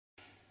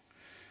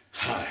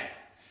Hi,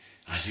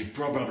 as you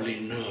probably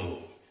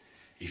know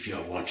if you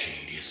are watching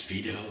this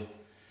video,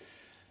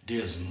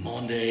 this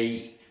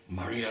Monday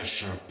Maria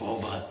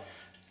Sharapova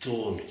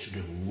told to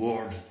the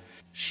world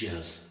she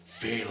has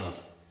failed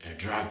a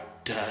drug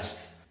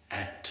test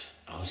at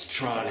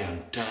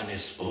Australian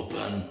Tennis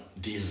Open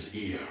this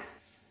year.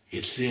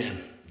 It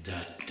seemed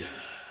that the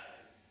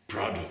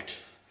product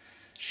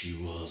she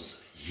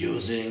was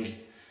using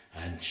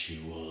and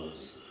she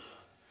was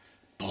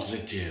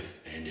positive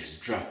in this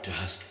drug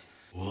test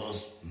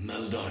was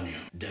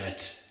Meldonium.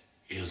 That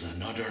is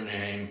another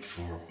name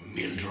for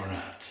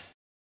mildronate.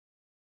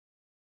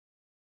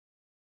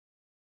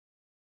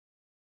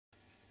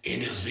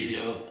 In this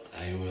video,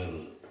 I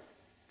will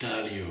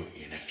tell you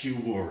in a few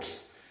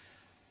words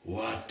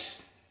what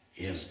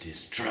is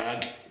this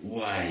drug,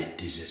 why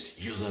this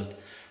is used,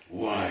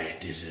 why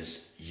this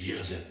is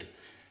used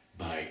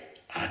by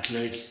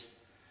athletes,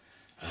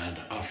 and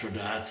after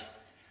that,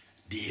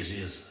 this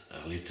is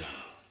a little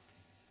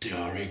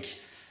theoric,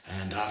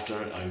 and after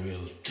I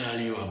will tell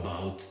you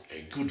about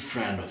a good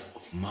friend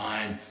of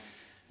mine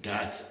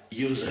that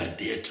used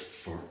it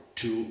for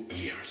 2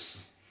 years.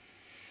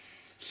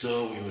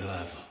 So we will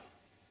have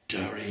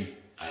theory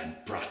and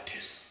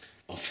practice.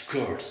 Of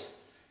course,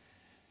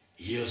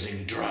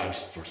 using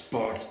drugs for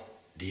sport,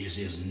 this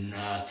is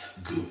not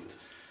good.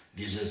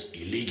 This is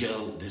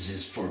illegal, this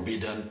is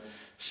forbidden,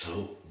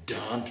 so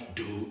don't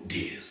do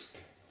this.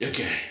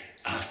 Okay,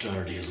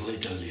 after this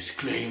little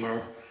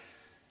disclaimer,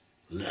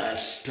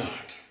 let's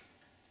start.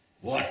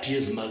 What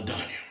is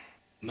Meldonium?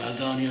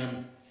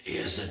 Meldonium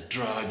is a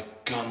drug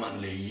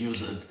commonly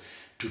used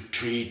to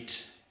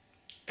treat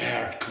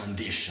heart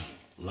conditions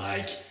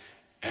like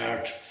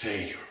heart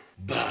failure.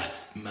 But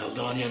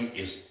Meldonium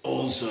is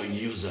also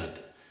used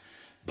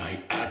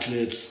by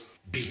athletes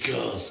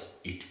because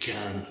it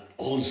can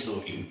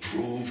also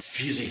improve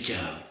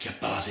physical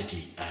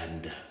capacity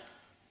and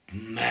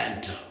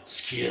mental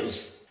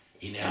skills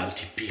in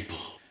healthy people.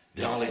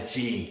 The only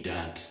thing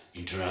that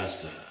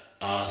interests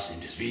us in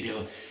this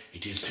video,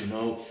 it is to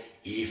know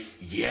if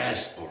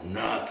yes or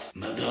not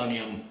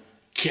Meldonium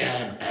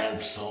can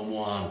help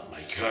someone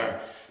like her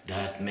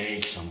that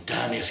makes some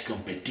tennis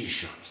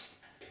competitions.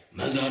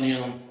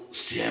 Meldonium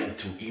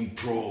seems to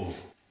improve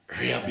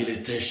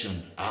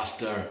rehabilitation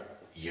after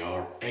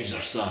your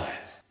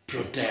exercise,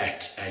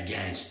 protect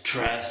against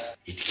stress,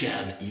 it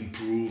can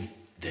improve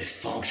the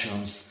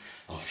functions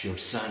of your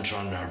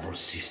central nervous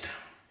system.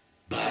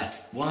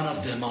 But one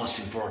of the most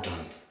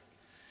important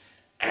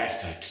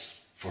effects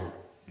for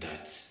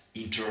that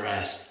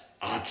interest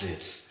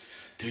athletes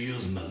to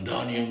use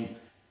Meldonium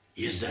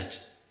is that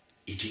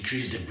it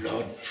increases the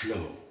blood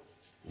flow,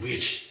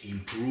 which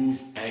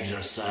improve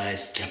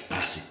exercise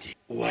capacity.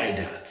 Why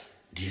that?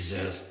 This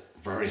is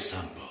very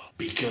simple.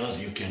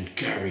 Because you can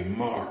carry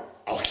more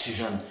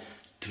oxygen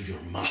to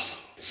your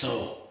muscle.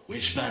 So,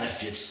 which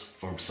benefits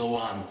for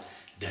someone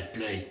that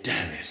play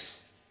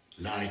tennis,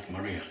 like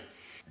Maria?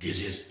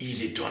 This is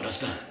easy to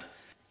understand.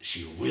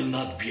 She will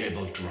not be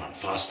able to run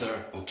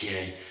faster,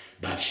 okay,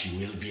 but she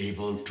will be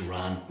able to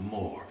run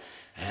more.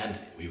 And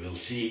we will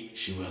see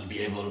she will be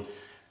able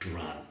to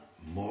run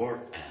more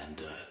and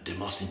the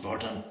most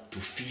important, to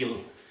feel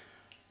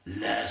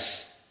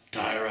less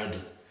tired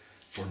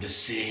for the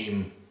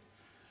same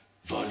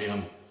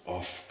volume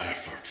of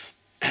effort.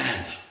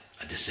 And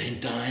at the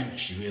same time,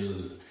 she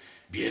will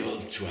be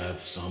able to have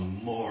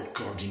some more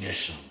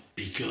coordination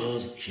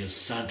because his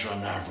central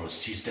nervous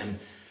system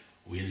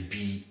will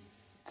be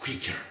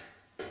quicker.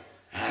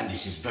 And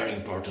this is very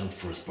important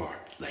for a sport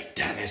like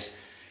tennis,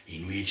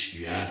 in which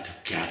you have to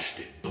catch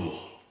the ball.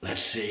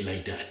 Let's say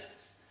like that.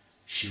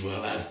 She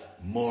will have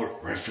more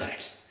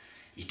reflex.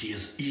 It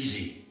is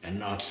easy and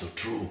not so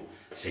true,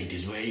 say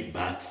this way,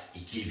 but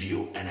it gives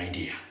you an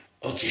idea.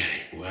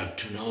 Okay, we have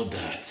to know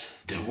that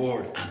the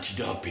World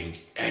Anti-Doping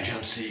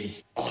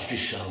Agency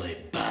officially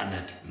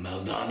banned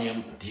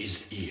Meldonium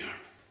this year.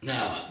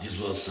 Now, this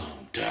was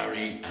some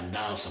theory and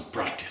now some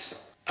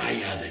practice. I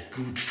had a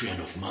good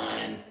friend of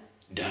mine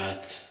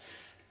that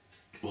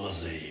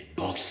was a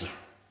boxer,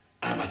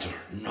 amateur,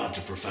 not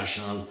a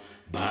professional,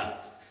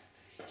 but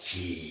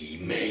he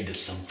made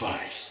some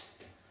fights.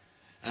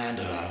 And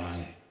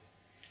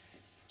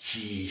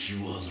he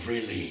was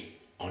really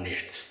on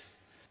it.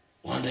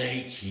 One day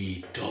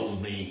he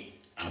told me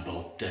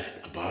about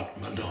that,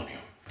 about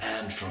Meldonium.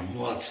 And from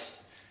what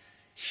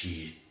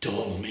he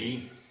told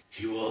me,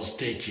 he was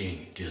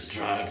taking this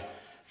drug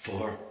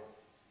for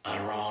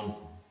around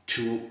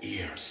 2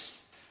 years.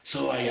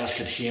 So I asked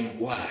him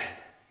why,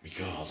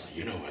 because,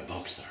 you know, a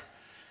boxer.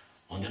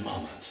 On the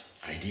moment,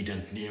 I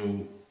didn't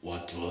know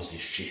what was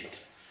this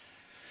shit.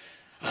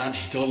 And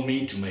he told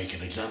me to make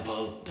an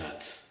example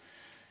that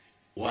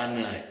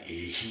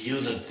he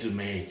used it to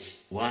make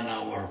 1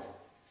 hour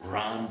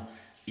run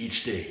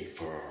each day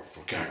for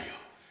cardio.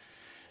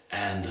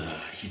 And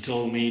he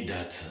told me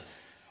that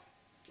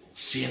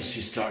since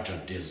he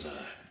started this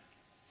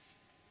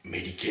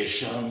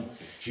medication,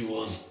 he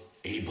was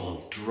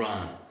able to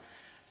run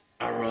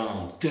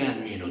around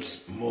 10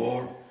 minutes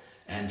more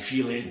and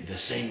feel it the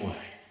same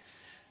way.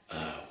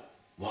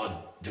 What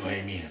do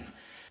I mean?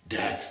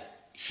 That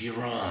he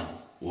run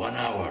 1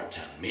 hour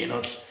 10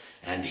 minutes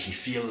and he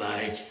feel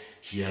like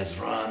he has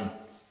run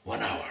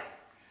 1 hour.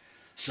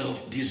 So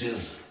this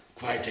is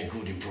quite a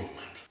good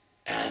improvement.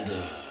 And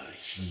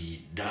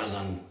he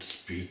doesn't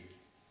speak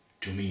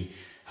to me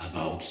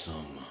about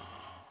some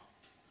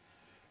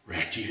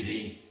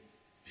reactivity.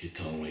 He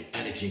told me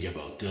anything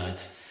about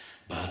that,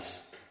 but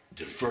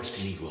the first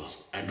thing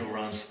was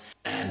endurance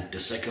and the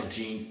second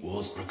thing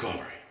was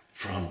recovery.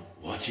 From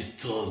what he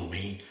told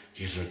me,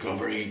 his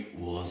recovery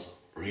was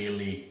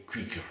really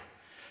quicker.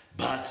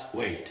 But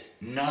wait,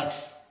 not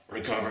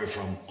recovery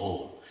from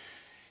all.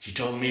 He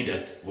told me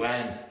that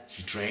when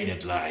he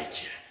trained, like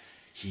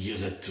he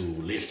used it to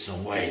lift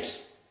some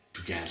weights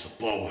to gain some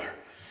power,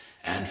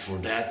 and for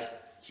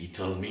that he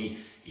told me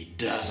it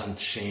doesn't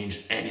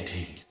change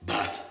anything.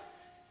 But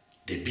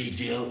the big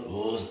deal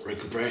was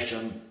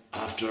recuperation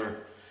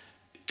after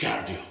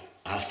cardio,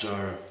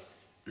 after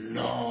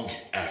long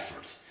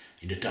effort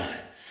in the time.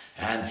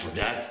 And for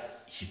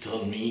that he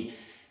told me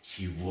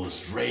he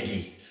was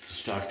ready to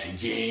start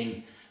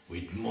again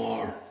with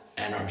more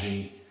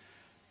energy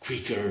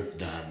quicker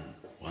than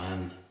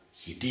when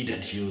he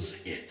didn't use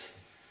it.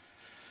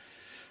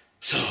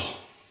 So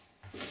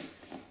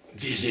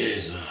this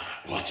is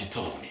what he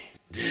told me.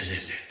 This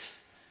is it.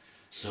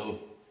 So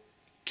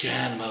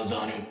can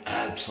Meldonium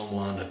help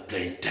someone that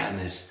play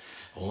tennis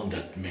or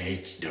that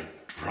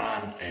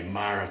run a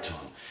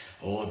marathon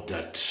or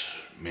that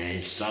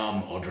make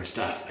some other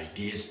stuff like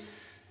this?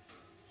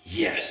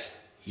 Yes,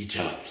 it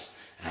helps,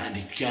 and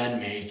it can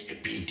make a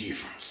big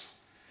difference.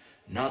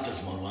 Not a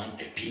small one,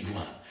 a big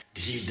one.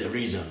 This is the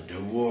reason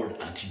the World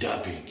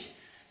Anti-Doping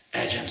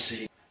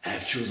Agency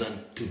have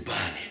chosen to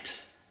ban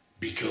it.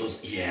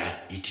 Because yeah,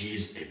 it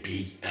is a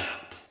big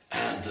help.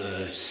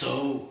 And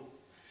so,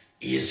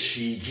 is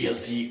she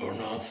guilty or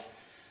not?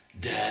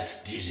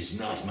 That this is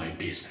not my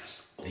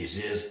business. This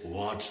is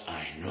what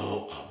I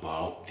know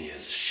about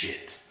this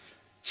shit.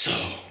 So,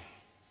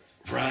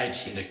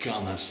 write in the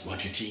comments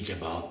what you think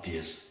about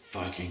this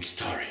fucking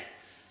story.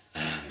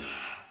 And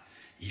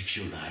if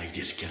you like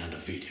this kind of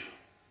video.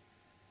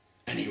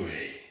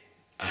 Anyway,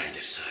 I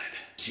decide.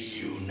 See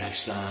you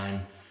next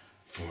time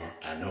for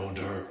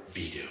another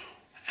video.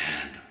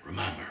 And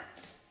remember,